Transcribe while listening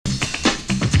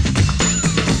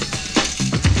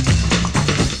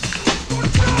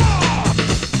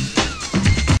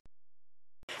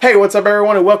Hey, what's up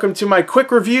everyone, and welcome to my quick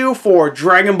review for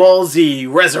Dragon Ball Z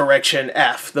Resurrection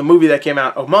F, the movie that came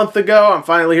out a month ago. I'm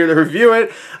finally here to review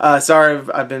it. Sorry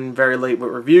I've been very late with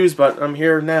reviews, but I'm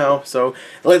here now, so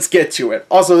let's get to it.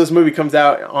 Also, this movie comes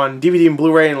out on DVD and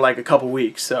Blu-ray in like a couple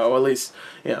weeks, so at least,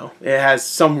 you know, it has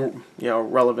some,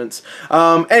 relevance.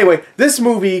 Anyway, this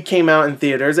movie came out in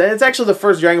theaters, and it's actually the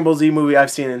first Dragon Ball Z movie I've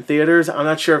seen in theaters. I'm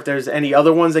not sure if there's any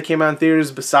other ones that came out in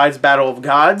theaters besides Battle of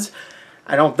Gods.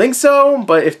 I don't think so,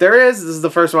 but if there is, this is the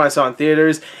first one I saw in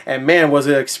theaters, and man, was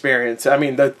it an experience. I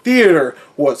mean, the theater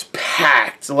was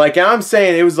packed. Like, I'm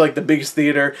saying, it was like the biggest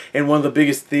theater in one of the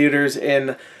biggest theaters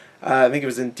in, I think it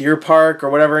was in Deer Park or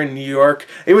whatever in New York.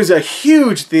 It was a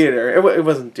huge theater. It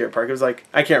wasn't Deer Park. It was like,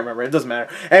 I can't remember. It doesn't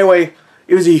matter. Anyway,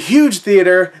 it was a huge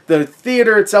theater. The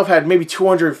theater itself had maybe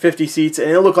 250 seats, and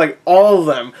it looked like all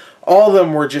of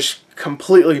them were just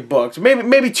completely booked.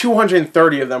 Maybe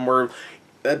 230 of them were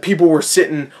people were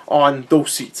sitting on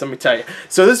those seats, let me tell you.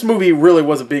 So this movie really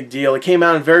was a big deal. It came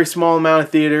out in a very small amount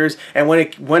of theaters, and when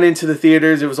it went into the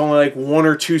theaters, it was only like 1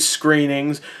 or 2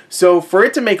 screenings. So for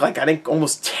it to make like, I think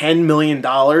almost $10 million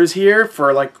here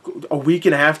for like a week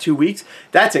and a half, 2 weeks,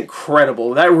 that's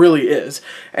incredible. That really is.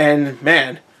 And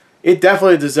man, it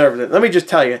definitely deserved it. Let me just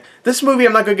tell you, this movie,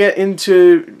 I'm not going to get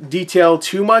into detail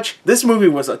too much. This movie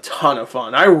was a ton of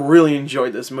fun. I really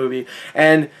enjoyed this movie.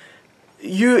 And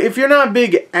if you're not a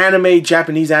big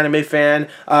Japanese anime fan,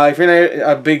 if you're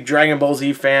not a big Dragon Ball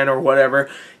Z fan or whatever,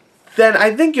 then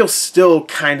I think you'll still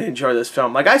kind of enjoy this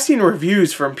film. Like, I've seen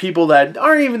reviews from people that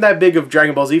aren't even that big of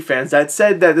Dragon Ball Z fans that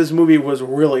said that this movie was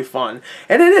really fun.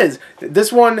 And it is.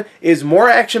 This one is more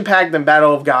action-packed than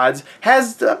Battle of Gods,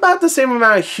 has about the same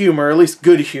amount of humor, at least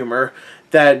good humor,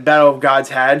 that Battle of Gods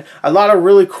had. A lot of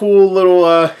really cool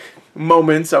little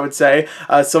moments, I would say.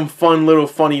 Some fun little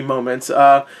funny moments.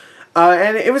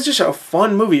 And it was just a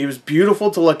fun movie. It was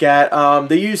beautiful to look at.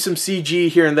 They used some CG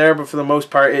here and there, but for the most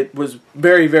part, it was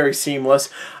very, very seamless.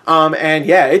 And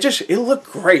yeah, it looked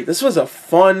great. This was a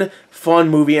fun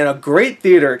movie and a great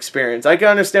theater experience. I can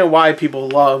understand why people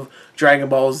love Dragon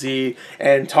Ball Z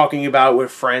and talking about it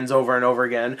with friends over and over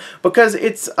again, because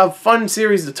it's a fun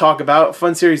series to talk about, a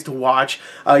fun series to watch,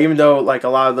 even though like a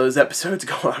lot of those episodes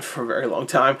go on for a very long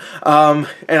time. And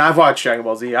I've watched Dragon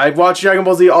Ball Z. I've watched Dragon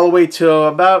Ball Z all the way to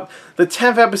about the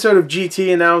 10th episode of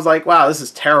GT, and I was like, wow, this is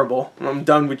terrible. I'm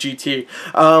done with GT.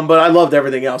 But I loved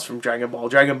everything else from Dragon Ball,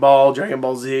 Dragon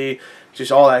Ball Z,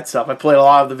 just all that stuff. I played a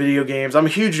lot of the video games. I'm a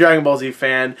huge Dragon Ball Z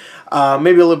fan.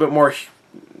 Maybe a little bit more,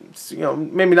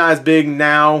 maybe not as big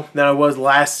now than I was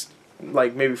last,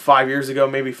 like maybe 5 years ago,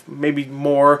 maybe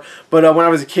more. But when I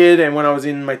was a kid and when I was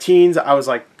in my teens, I was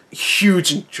like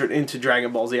huge into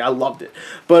Dragon Ball Z. I loved it.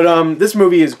 But this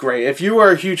movie is great. If you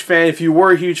are a huge fan, if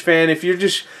you're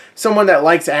just someone that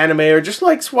likes anime or just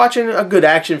likes watching a good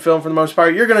action film for the most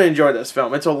part, you're going to enjoy this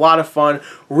film. It's a lot of fun,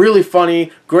 really funny,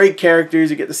 great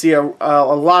characters. You get to see a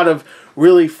lot of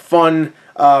really fun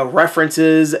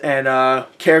references and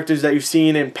characters that you've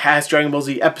seen in past Dragon Ball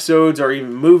Z episodes or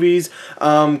even movies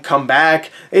come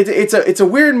back. It's a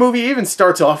weird movie. It even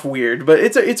starts off weird, but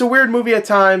it's a weird movie at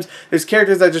times. There's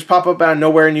characters that just pop up out of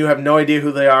nowhere and you have no idea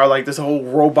who they are, like this whole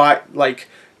robot like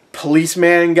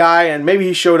policeman guy, and maybe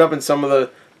he showed up in some of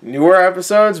the newer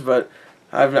episodes, but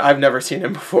I've never seen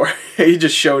him before. He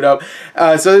just showed up.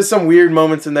 So there's some weird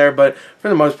moments in there, but for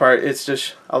the most part, it's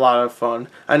just a lot of fun.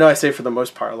 I know I say for the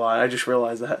most part a lot. I just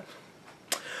realized that.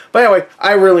 But anyway,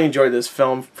 I really enjoyed this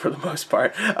film for the most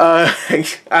part.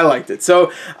 I liked it.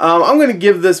 So I'm going to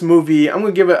give this movie, I'm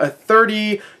going to give it a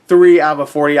 33 out of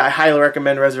 40. I highly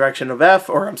recommend Resurrection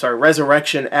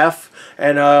F,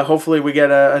 and hopefully we get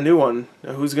a new one.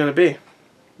 Who's going to be?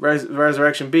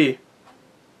 Resurrection B.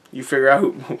 You figure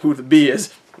out who the B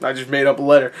is. I just made up a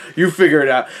letter. You figure it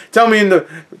out. Tell me in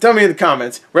the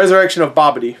comments. Resurrection of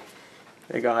Bobbity.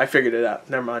 There you go. I figured it out.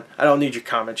 Never mind. I don't need your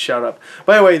comments. Shut up.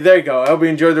 But anyway, there you go. I hope you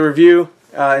enjoyed the review.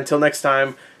 Until next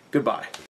time, goodbye.